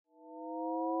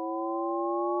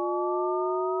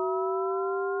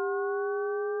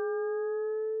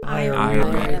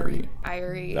Diary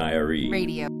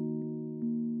Radio.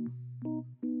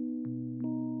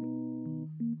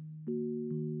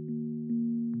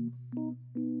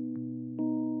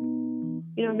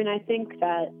 I think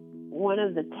that one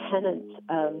of the tenets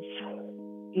of,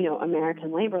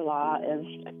 American labor law is,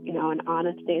 an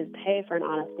honest day's pay for an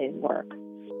honest day's work.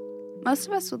 Most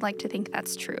of us would like to think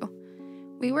that's true.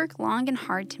 We work long and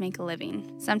hard to make a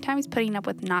living, sometimes putting up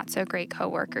with not-so-great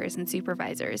coworkers and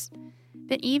supervisors.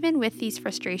 But even with these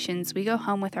frustrations, we go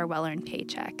home with our well-earned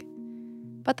paycheck.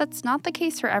 But that's not the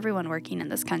case for everyone working in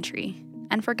this country,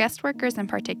 and for guest workers in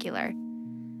particular.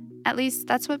 At least,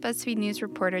 that's what BuzzFeed News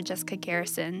reporter Jessica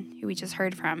Garrison, who we just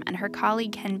heard from, and her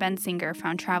colleague Ken Bensinger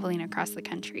found traveling across the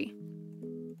country.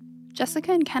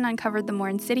 Jessica and Ken uncovered the more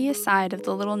insidious side of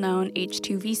the little-known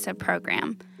H-2 visa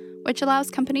program, which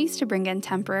allows companies to bring in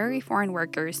temporary foreign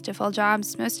workers to fill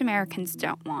jobs most Americans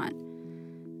don't want.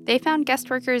 They found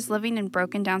guest workers living in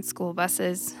broken-down school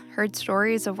buses, heard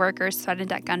stories of workers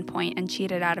threatened at gunpoint and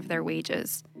cheated out of their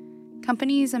wages.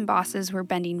 Companies and bosses were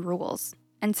bending rules,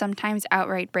 and sometimes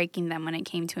outright breaking them when it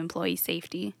came to employee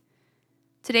safety.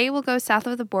 Today we'll go south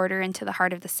of the border into the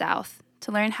heart of the South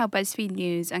to learn how BuzzFeed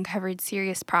News uncovered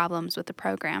serious problems with the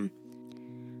program.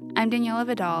 I'm Daniela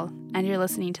Vidal, and you're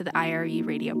listening to the IRE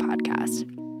Radio Podcast.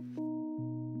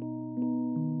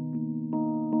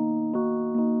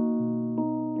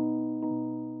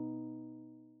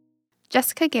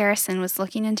 Jessica Garrison was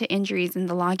looking into injuries in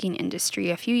the logging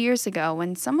industry a few years ago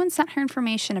when someone sent her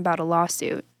information about a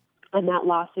lawsuit. And that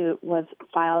lawsuit was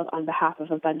filed on behalf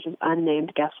of a bunch of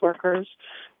unnamed guest workers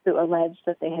who alleged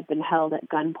that they had been held at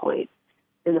gunpoint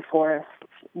in the forests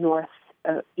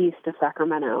east of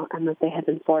Sacramento, and that they had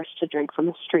been forced to drink from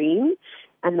a stream,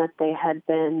 and that they had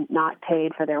been not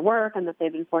paid for their work, and that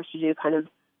they'd been forced to do kind of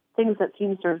things that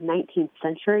seem sort of 19th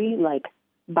century, like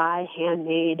buy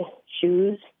handmade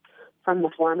shoes from the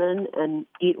foreman and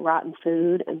eat rotten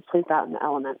food and sleep out in the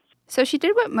elements. So she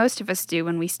did what most of us do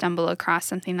when we stumble across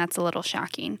something that's a little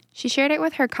shocking. She shared it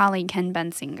with her colleague, Ken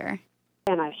Bensinger.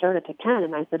 And I showed it to Ken,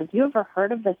 and I said, have you ever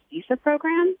heard of this visa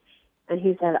program? And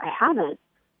he said, I haven't.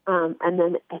 And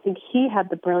then I think he had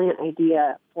the brilliant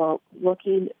idea for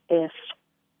looking if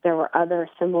there were other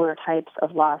similar types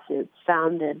of lawsuits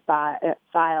filed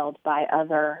by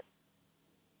other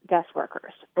guest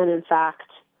workers. And in fact,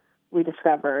 we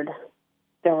discovered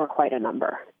there were quite a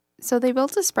number. So they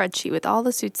built a spreadsheet with all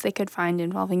the suits they could find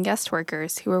involving guest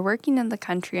workers who were working in the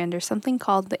country under something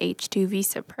called the H-2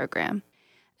 visa program.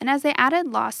 And as they added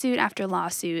lawsuit after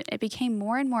lawsuit, it became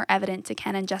more and more evident to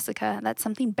Ken and Jessica that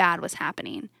something bad was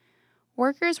happening.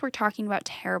 Workers were talking about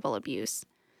terrible abuse.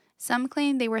 Some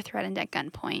claimed they were threatened at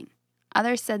gunpoint.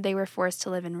 Others said they were forced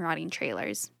to live in rotting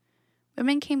trailers.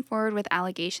 Women came forward with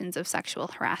allegations of sexual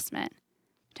harassment.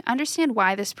 To understand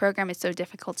why this program is so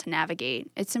difficult to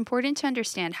navigate, it's important to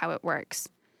understand how it works.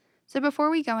 So before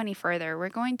we go any further, we're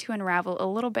going to unravel a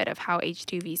little bit of how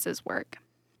H-2 visas work.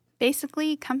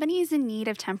 Basically, companies in need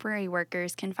of temporary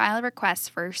workers can file requests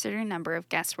for a certain number of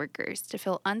guest workers to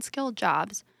fill unskilled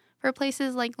jobs for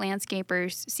places like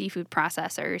landscapers, seafood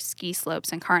processors, ski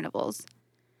slopes, and carnivals.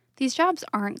 These jobs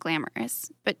aren't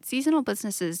glamorous, but seasonal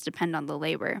businesses depend on the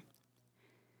labor.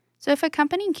 So if a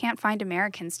company can't find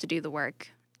Americans to do the work,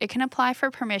 it can apply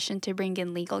for permission to bring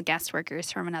in legal guest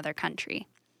workers from another country.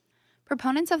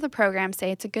 Proponents of the program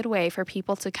say it's a good way for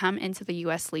people to come into the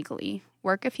U.S. legally,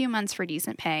 work a few months for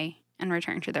decent pay, and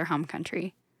return to their home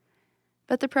country.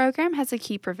 But the program has a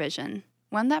key provision,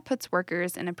 one that puts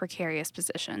workers in a precarious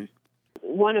position.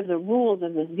 One of the rules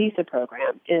of this visa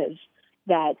program is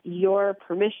that your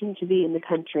permission to be in the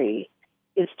country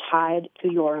is tied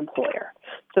to your employer.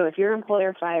 So if your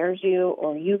employer fires you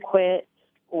or you quit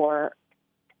or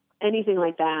anything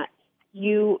like that,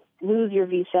 you lose your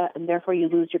visa and therefore you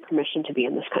lose your permission to be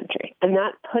in this country. And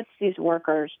that puts these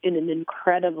workers in an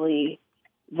incredibly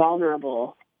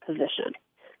vulnerable position.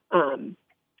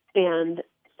 And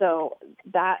so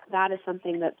that is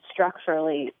something that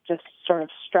structurally just sort of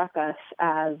struck us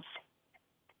as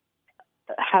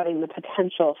having the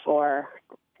potential for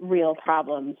real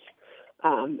problems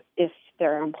if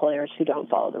there are employers who don't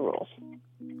follow the rules.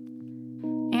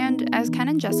 And as Ken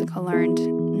and Jessica learned,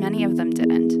 many of them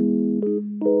didn't.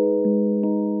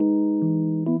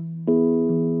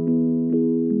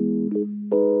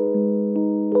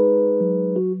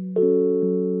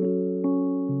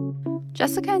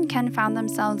 Jessica and Ken found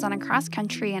themselves on a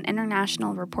cross-country and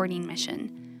international reporting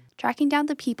mission, tracking down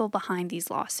the people behind these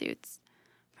lawsuits.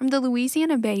 From the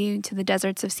Louisiana Bayou to the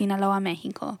deserts of Sinaloa,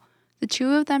 Mexico, the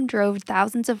two of them drove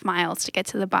thousands of miles to get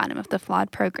to the bottom of the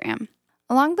flawed program.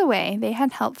 Along the way, they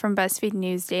had help from BuzzFeed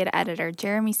News data editor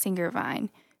Jeremy Singervine,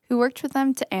 who worked with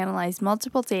them to analyze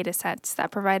multiple data sets that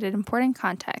provided important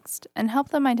context and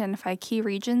helped them identify key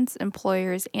regions,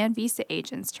 employers, and visa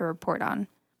agents to report on.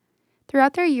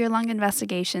 Throughout their year-long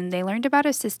investigation, they learned about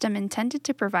a system intended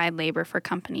to provide labor for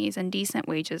companies and decent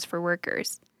wages for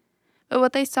workers. But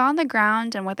what they saw on the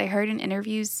ground and what they heard in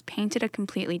interviews painted a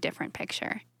completely different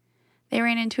picture. They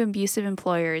ran into abusive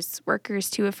employers, workers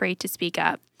too afraid to speak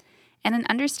up, and an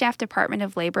understaffed Department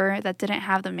of Labor that didn't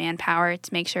have the manpower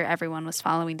to make sure everyone was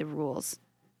following the rules.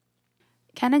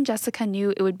 Ken and Jessica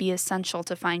knew it would be essential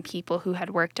to find people who had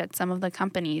worked at some of the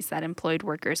companies that employed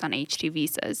workers on H-2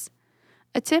 visas.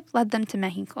 A tip led them to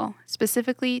Mexico,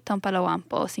 specifically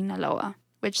Tompalahuampo, Sinaloa,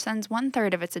 which sends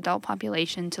 1/3 of its adult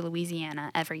population to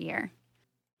Louisiana every year.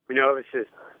 We know this is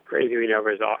crazy. We know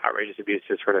there's all outrageous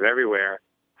abuses sort of everywhere.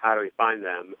 How do we find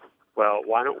them? Well,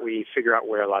 why don't we figure out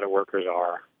where a lot of workers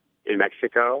are in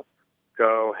Mexico,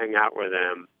 go hang out with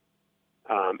them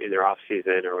in their off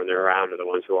season or when they're around, or the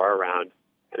ones who are around,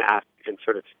 and ask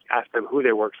them who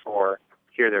they worked for,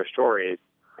 hear their stories,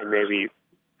 and maybe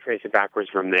trace it backwards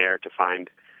from there to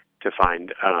find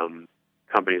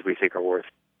companies we think are worth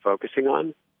focusing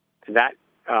on. And that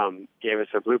gave us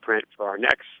a blueprint for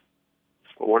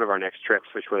one of our next trips,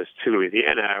 which was to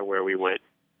Louisiana, where we went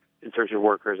in search of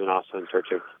workers and also in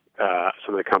search of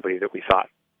some of the companies that we thought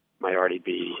might already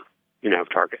be,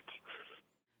 targets.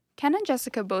 Ken and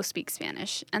Jessica both speak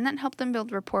Spanish, and that helped them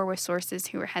build rapport with sources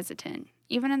who were hesitant,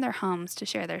 even in their homes, to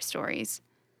share their stories.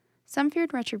 Some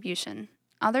feared retribution.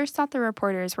 Others thought the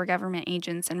reporters were government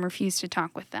agents and refused to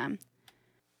talk with them.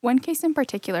 One case in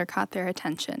particular caught their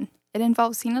attention. It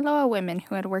involved Sinaloa women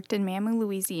who had worked in Mamou,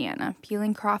 Louisiana,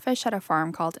 peeling crawfish at a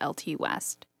farm called LT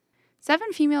West.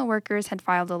 7 female workers had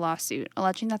filed a lawsuit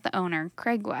alleging that the owner,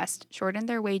 Craig West, shortened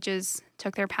their wages,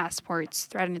 took their passports,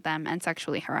 threatened them, and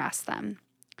sexually harassed them.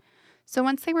 So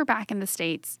once they were back in the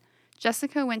States,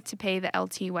 Jessica went to pay the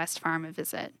LT West farm a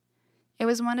visit. It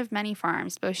was one of many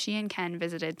farms both she and Ken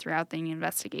visited throughout the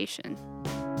investigation.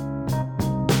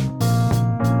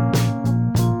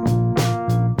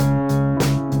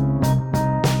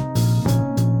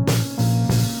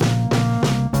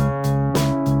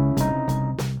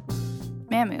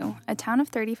 Mamou, a town of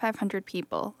 3,500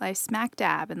 people, lies smack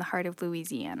dab in the heart of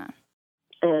Louisiana.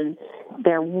 And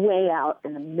they're way out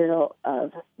in the middle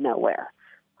of nowhere.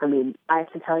 I mean, I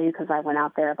have to tell you because I went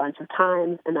out there a bunch of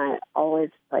times, and I always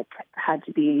had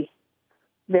to be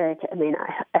very.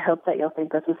 I hope that you'll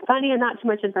think this is funny and not too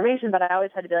much information, but I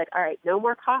always had to be like, all right, no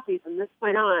more coffee from this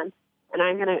point on, and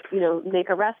I'm gonna, make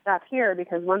a rest stop here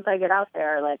because once I get out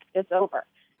there, it's over.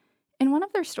 In one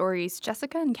of their stories,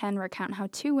 Jessica and Ken recount how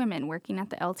 2 women working at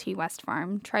the LT West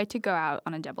farm tried to go out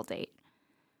on a double date.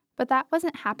 But that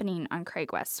wasn't happening on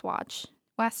Craig West's watch.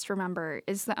 West, remember,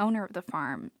 is the owner of the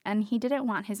farm, and he didn't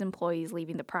want his employees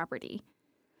leaving the property.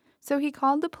 So he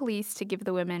called the police to give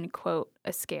the women, quote,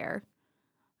 a scare.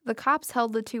 The cops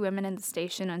held the 2 women in the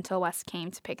station until West came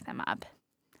to pick them up.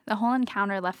 The whole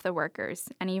encounter left the workers,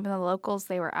 and even the locals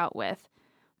they were out with,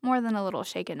 more than a little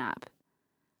shaken up.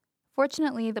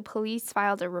 Fortunately, the police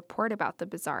filed a report about the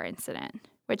bizarre incident,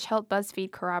 which helped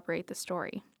BuzzFeed corroborate the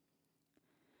story.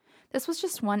 This was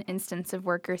just one instance of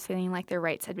workers feeling like their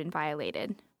rights had been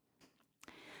violated.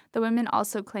 The women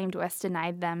also claimed West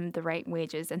denied them the right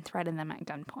wages and threatened them at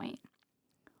gunpoint.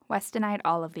 West denied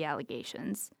all of the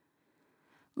allegations.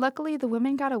 Luckily, the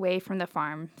women got away from the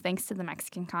farm thanks to the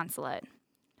Mexican consulate.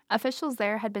 Officials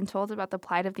there had been told about the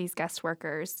plight of these guest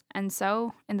workers, and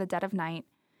so, in the dead of night,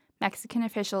 Mexican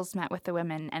officials met with the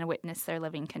women and witnessed their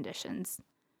living conditions.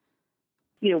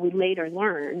 We later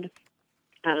learned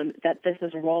that this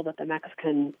is a role that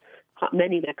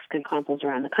many Mexican consuls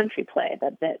around the country play,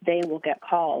 that they will get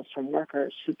calls from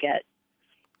workers who get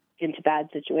into bad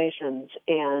situations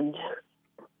and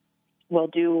will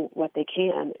do what they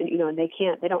can. And,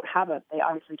 they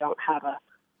obviously don't have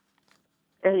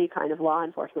any kind of law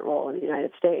enforcement role in the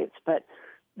United States, but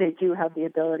they do have the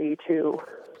ability to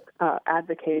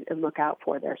advocate and look out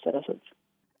for their citizens.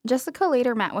 Jessica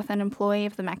later met with an employee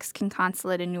of the Mexican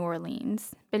consulate in New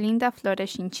Orleans, Belinda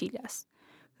Flores Chinchillas,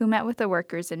 who met with the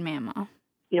workers in Mamou.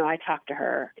 I talked to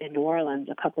her in New Orleans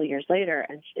a couple of years later,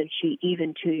 and she,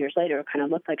 even 2 years later, kind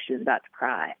of looked like she was about to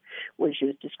cry when she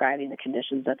was describing the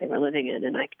conditions that they were living in.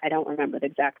 And I don't remember the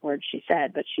exact words she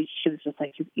said, but she was just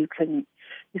like, you couldn't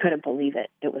believe it.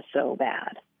 It was so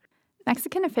bad.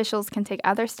 Mexican officials can take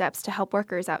other steps to help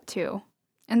workers out, too.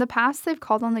 In the past, they've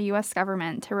called on the U.S.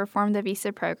 government to reform the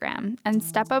visa program and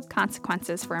step up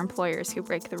consequences for employers who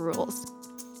break the rules.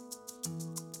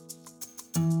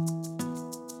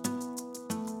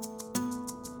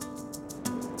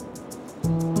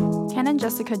 Ken and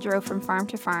Jessica drove from farm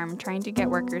to farm trying to get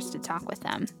workers to talk with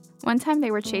them. One time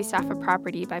they were chased off a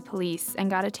property by police and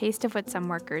got a taste of what some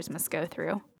workers must go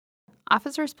through.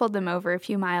 Officers pulled them over a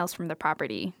few miles from the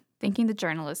property, thinking the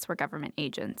journalists were government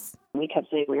agents. We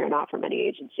kept saying we are not from any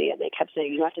agency, and they kept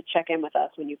saying, you have to check in with us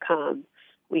when you come.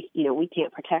 We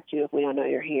can't protect you if we don't know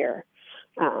you're here.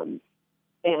 And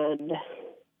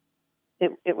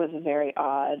it was very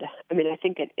odd. I mean, I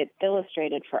think it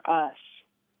illustrated for us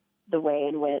the way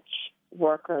in which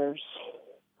workers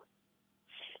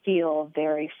feel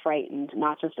very frightened,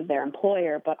 not just of their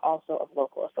employer, but also of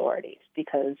local authorities,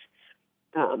 because,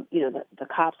 the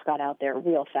cops got out there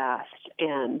real fast,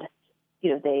 and,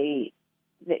 they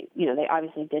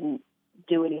obviously didn't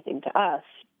do anything to us,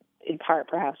 in part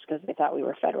perhaps because they thought we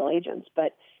were federal agents.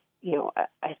 But,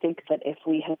 I think that if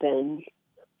we had been,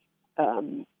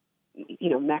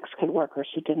 Mexican workers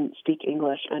who didn't speak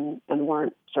English and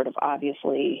weren't sort of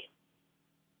obviously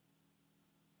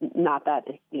not that,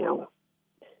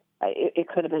 it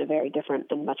could have been a very different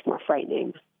and much more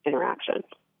frightening interaction.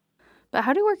 But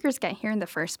how do workers get here in the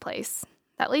first place?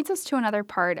 That leads us to another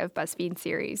part of BuzzFeed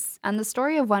series and the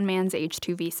story of one man's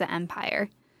H-2 visa empire.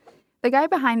 The guy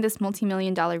behind this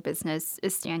multi-million-dollar business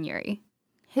is Stan Ury.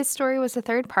 His story was the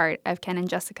third part of Ken and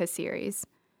Jessica's series.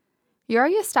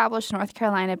 Ury established North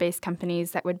Carolina-based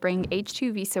companies that would bring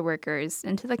H-2 visa workers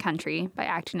into the country by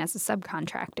acting as a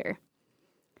subcontractor.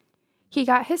 He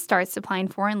got his start supplying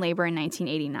foreign labor in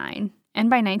 1989, and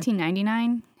by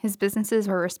 1999, his businesses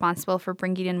were responsible for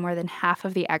bringing in more than half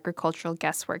of the agricultural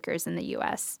guest workers in the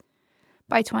U.S.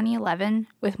 By 2011,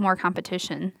 with more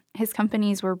competition, his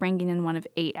companies were bringing in one of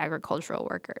 8 agricultural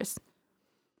workers.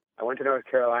 I went to North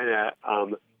Carolina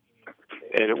and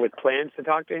with plans to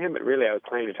talk to him, but really I was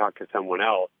planning to talk to someone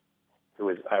else who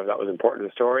I thought was important to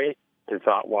the story, and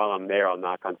thought while I'm there, I'll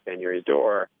knock on Stan Ury's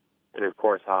door, and of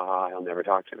course, he'll never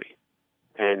talk to me.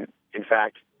 And in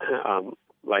fact,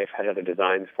 life had other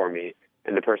designs for me,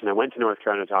 and the person I went to North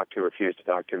Carolina to talk to refused to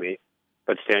talk to me.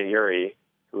 But Stan Ury,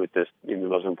 who was the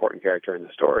most important character in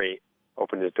the story,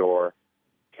 opened his door,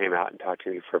 came out and talked to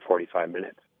me for 45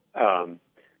 minutes.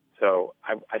 So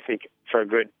I think for a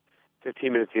good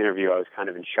 15 minutes of the interview, I was kind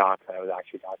of in shock that I was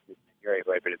actually talking to Stan Ury,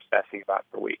 who I'd been obsessing about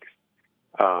for weeks.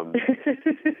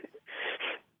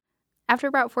 After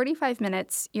about 45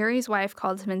 minutes, Ury's wife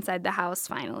called him inside the house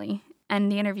finally,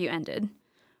 and the interview ended.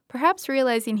 Perhaps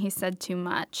realizing he said too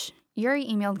much, Ury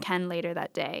emailed Ken later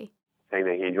that day, saying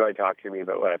that he enjoyed talking to me,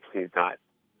 but would I please not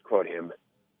quote him,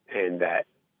 and that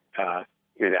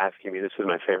he was asking me, this was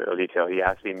my favorite little detail, he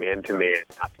asked me man to man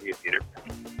not to use the interview.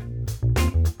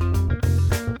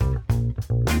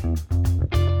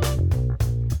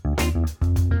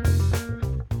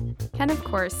 Ken, of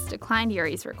course, declined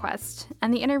Ury's request,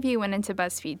 and the interview went into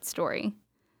BuzzFeed's story.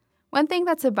 One thing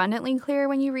that's abundantly clear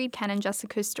when you read Ken and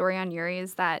Jessica's story on Ury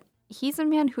is that he's a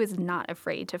man who is not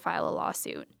afraid to file a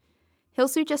lawsuit. He'll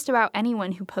sue just about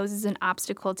anyone who poses an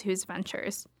obstacle to his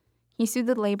ventures. He sued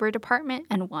the Labor Department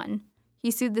and won.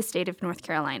 He sued the state of North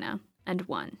Carolina and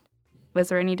won. Was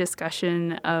there any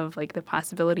discussion of the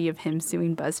possibility of him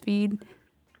suing BuzzFeed?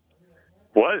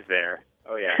 Was there?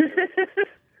 Oh, yeah.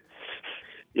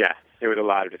 Yeah, there was a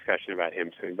lot of discussion about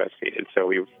him suing BuzzFeed, and so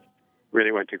we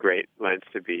really went to great lengths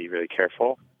to be really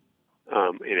careful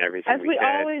in everything as we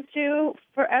said. Always do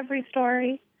for every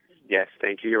story. Yes,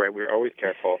 thank you. You're right. We're always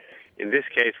careful. In this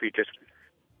case, we just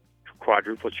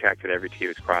quadruple checked that every T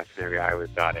was crossed and every I was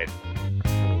dotted.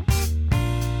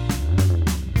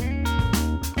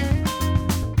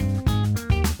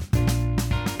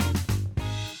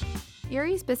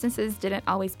 Ury's businesses didn't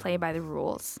always play by the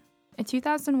rules. A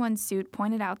 2001 suit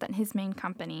pointed out that his main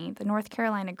company, the North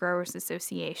Carolina Growers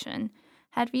Association,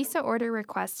 had visa order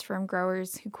requests from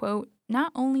growers who, quote,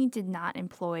 not only did not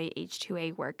employ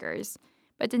H-2A workers,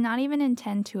 but did not even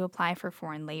intend to apply for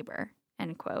foreign labor,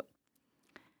 end quote.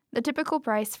 The typical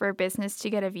price for a business to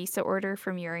get a visa order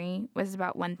from Ury was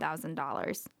about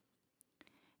 $1,000.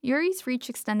 Ury's reach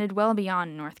extended well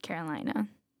beyond North Carolina.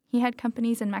 He had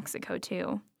companies in Mexico,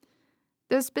 too.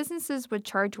 Those businesses would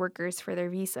charge workers for their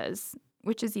visas,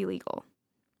 which is illegal.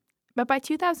 But by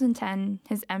 2010,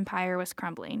 his empire was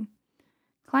crumbling.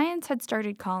 Clients had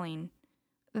started calling.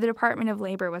 The Department of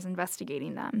Labor was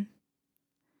investigating them.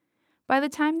 By the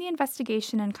time the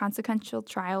investigation and consequential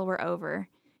trial were over,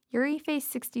 Ury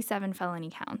faced 67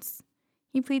 felony counts.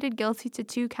 He pleaded guilty to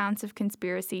 2 counts of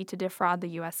conspiracy to defraud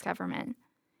the U.S. government.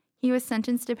 He was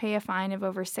sentenced to pay a fine of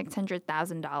over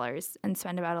 $600,000 and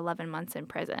spend about 11 months in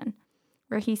prison,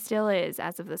 where he still is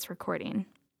as of this recording.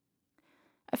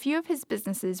 A few of his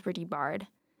businesses were debarred.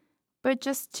 But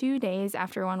just 2 days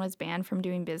after one was banned from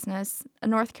doing business, a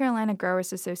North Carolina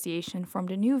Growers Association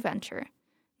formed a new venture,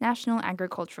 National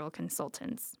Agricultural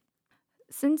Consultants.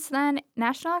 Since then,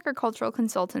 National Agricultural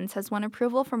Consultants has won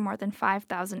approval for more than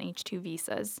 5,000 H-2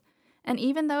 visas. And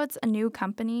even though it's a new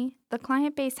company, the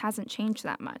client base hasn't changed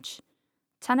that much.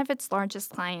 10 of its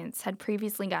largest clients had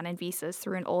previously gotten visas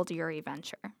through an old URI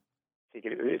venture.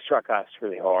 It struck us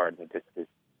really hard that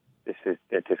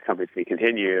this company can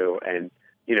continue. And,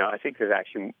 I think there's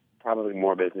actually probably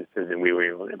more businesses than we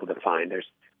were able to find. There's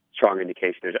strong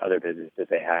indication there's other businesses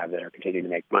they have that are continuing to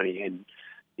make money. And,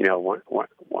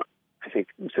 I think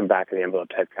some back-of-the-envelope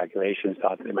type calculations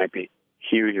thought that there might be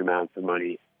huge amounts of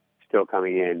money still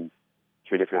coming in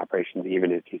through different operations,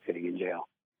 even if he's sitting in jail.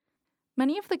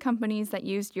 Many of the companies that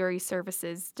used URI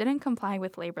services didn't comply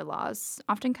with labor laws,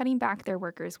 often cutting back their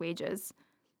workers' wages.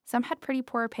 Some had pretty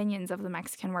poor opinions of the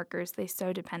Mexican workers they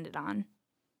so depended on.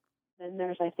 Then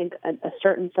there's, I think, a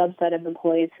certain subset of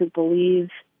employees who believe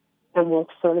and will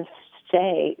sort of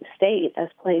state as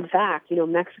plain fact,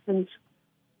 Mexicans,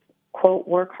 quote,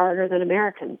 work harder than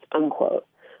Americans, unquote.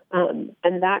 And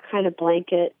that kind of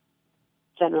blanket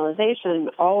generalization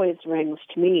always rings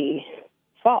to me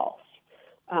false.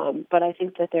 But I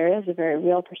think that there is a very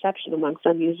real perception among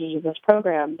some users of this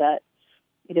program that,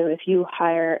 if you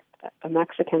hire a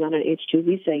Mexican on an H-2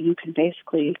 visa, you can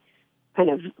basically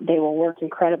they will work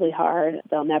incredibly hard.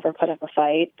 They'll never put up a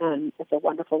fight, and it's a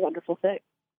wonderful, wonderful thing.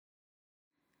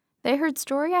 They heard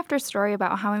story after story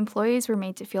about how employees were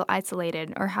made to feel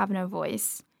isolated or have no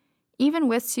voice. Even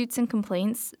with suits and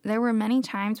complaints, there were many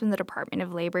times when the Department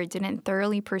of Labor didn't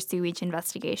thoroughly pursue each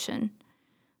investigation.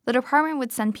 The department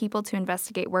would send people to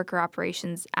investigate worker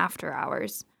operations after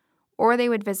hours, or they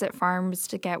would visit farms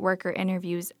to get worker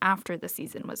interviews after the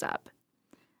season was up.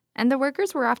 And the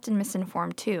workers were often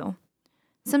misinformed too.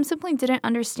 Some simply didn't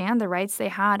understand the rights they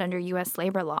had under U.S.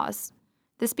 labor laws.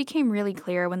 This became really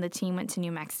clear when the team went to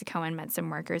New Mexico and met some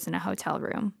workers in a hotel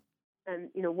room. And,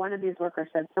 one of these workers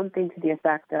said something to the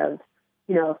effect of,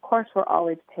 of course we're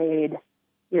always paid,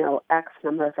 X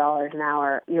number of dollars an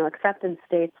hour, except in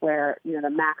states where, the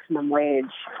maximum wage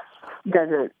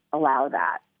doesn't allow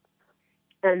that.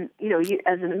 And,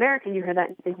 as an American, you hear that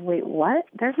and think, wait, what?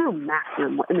 There's no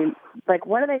maximum. I mean,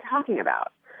 what are they talking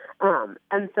about?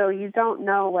 And so you don't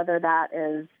know whether that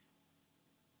is,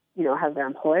 has their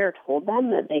employer told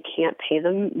them that they can't pay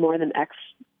them more than X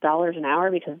dollars an hour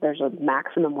because there's a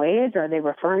maximum wage? Or are they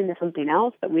referring to something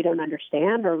else that we don't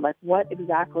understand? Or what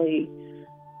exactly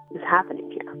is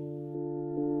happening here?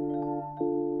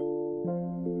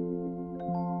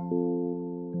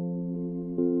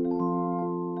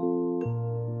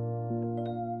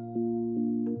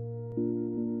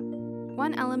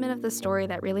 One element of the story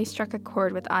that really struck a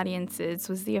chord with audiences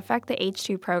was the effect the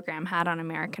H-2 program had on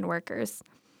American workers.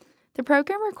 The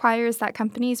program requires that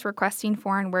companies requesting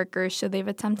foreign workers show they've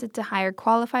attempted to hire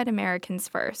qualified Americans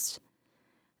first.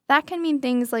 That can mean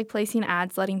things like placing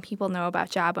ads letting people know about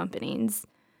job openings.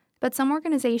 But some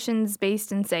organizations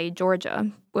based in, say, Georgia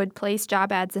would place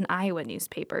job ads in Iowa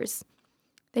newspapers.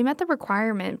 They met the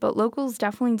requirement, but locals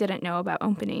definitely didn't know about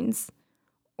openings.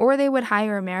 Or they would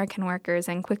hire American workers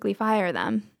and quickly fire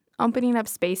them, opening up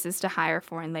spaces to hire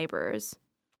foreign laborers.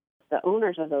 The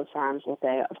owners of those farms will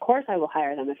say, of course I will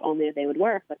hire them if only they would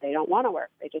work, but they don't want to work.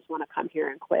 They just want to come here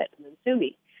and quit and then sue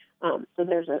me. So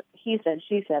there's a he said,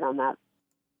 she said on that.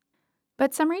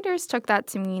 But some readers took that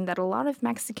to mean that a lot of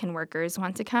Mexican workers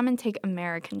want to come and take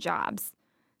American jobs.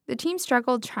 The team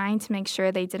struggled trying to make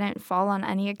sure they didn't fall on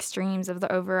any extremes of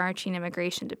the overarching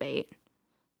immigration debate.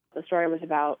 The story was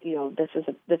about, this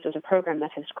is a program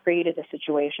that has created a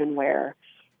situation where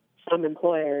some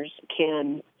employers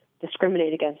can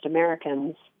discriminate against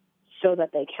Americans so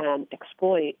that they can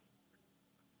exploit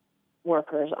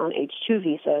workers on H-2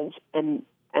 visas, and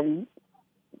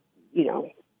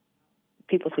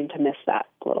people seem to miss that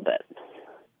a little bit.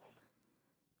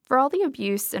 For all the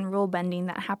abuse and rule bending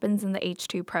that happens in the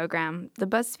H-2 program, the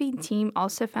BuzzFeed team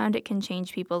also found it can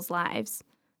change people's lives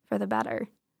for the better.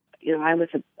 I was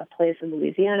at a place in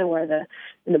Louisiana where an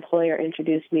employer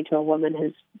introduced me to a woman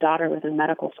whose daughter was in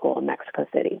medical school in Mexico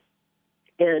City.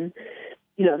 And,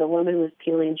 the woman was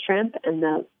peeling shrimp, and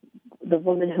the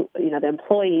woman who, the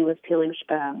employee was peeling, she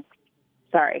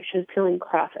was peeling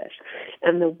crawfish.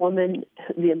 And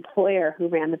the employer who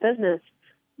ran the business,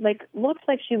 looked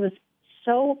like she was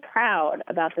so proud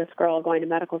about this girl going to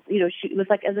medical school. She was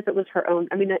as if it was her own.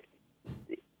 I mean,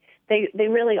 they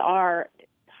really are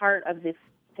part of the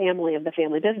family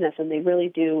business, and they really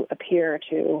do appear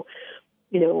to,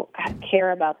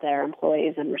 care about their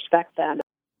employees and respect them.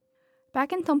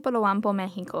 Back in Tompoluampo,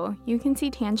 Mexico, you can see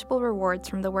tangible rewards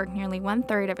from the work nearly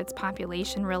 1/3 of its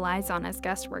population relies on as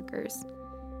guest workers.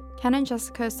 Ken and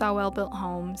Jessica saw well-built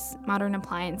homes, modern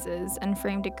appliances, and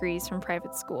framed degrees from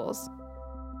private schools.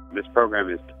 This program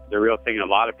is the real thing a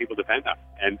lot of people depend on,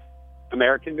 and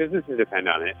American businesses depend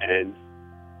on it, and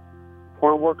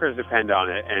foreign workers depend on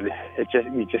it, and it's just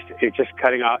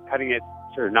cutting it,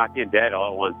 sort of knocking it dead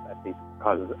all at once, I think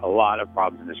causes a lot of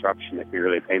problems and disruption that can be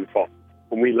really painful.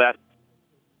 When we left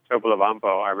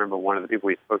Tompoluampo, I remember one of the people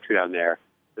we spoke to down there,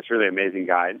 this really amazing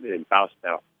guy named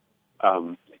Fausto,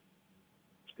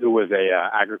 who was a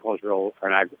agricultural or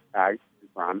an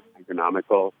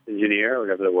agronomical engineer, or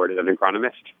whatever the word is, an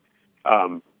agronomist.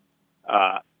 And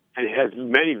he has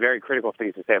many very critical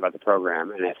things to say about the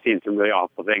program, and has seen some really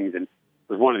awful things, and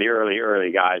was one of the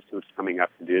early guys who was coming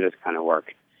up to do this kind of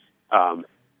work.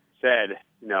 Said,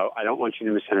 I don't want you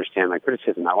to misunderstand my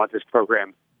criticism. I want this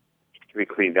program to be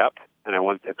cleaned up, and I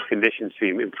want the conditions to be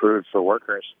improved for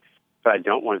workers, but I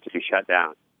don't want it to be shut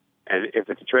down. And if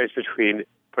it's a choice between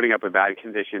putting up with bad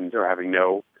conditions or having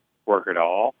no work at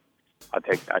all, I'll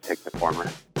take the former.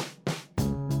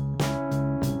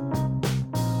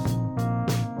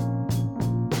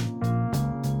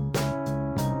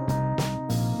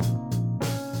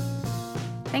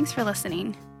 Thanks for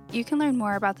listening. You can learn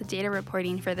more about the data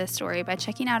reporting for this story by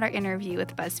checking out our interview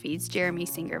with BuzzFeed's Jeremy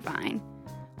Singer-Vine.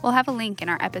 We'll have a link in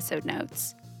our episode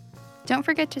notes. Don't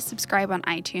forget to subscribe on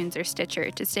iTunes or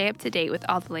Stitcher to stay up to date with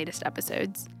all the latest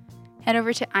episodes. Head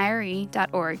over to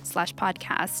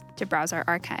ire.org/podcast to browse our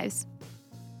archives.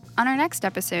 On our next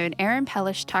episode, Aaron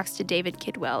Pellish talks to David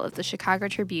Kidwell of the Chicago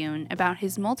Tribune about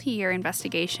his multi-year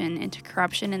investigation into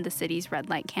corruption in the city's red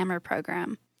light camera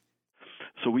program.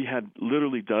 So we had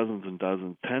literally dozens and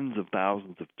dozens, tens of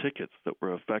thousands of tickets that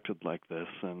were affected like this,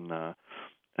 and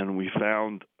we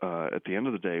found, at the end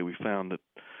of the day, that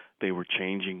they were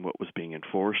changing what was being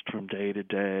enforced from day to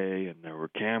day, and there were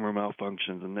camera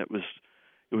malfunctions, and it was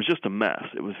just a mess.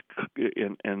 It was,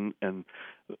 it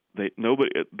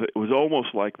was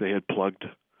almost like they had plugged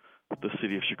the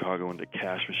city of Chicago into a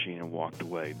cash machine and walked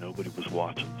away. Nobody was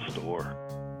watching the store.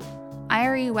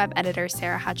 IRE web editor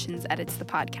Sarah Hutchins edits the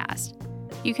podcast.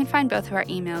 You can find both of our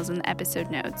emails in the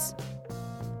episode notes.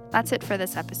 That's it for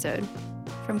this episode.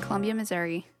 From Columbia,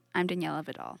 Missouri, I'm Daniela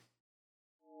Vidal.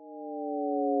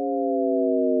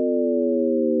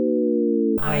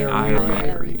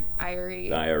 IRE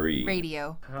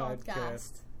Radio.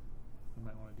 Podcast. You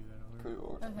might want to do that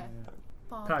over. Okay.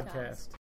 Podcast.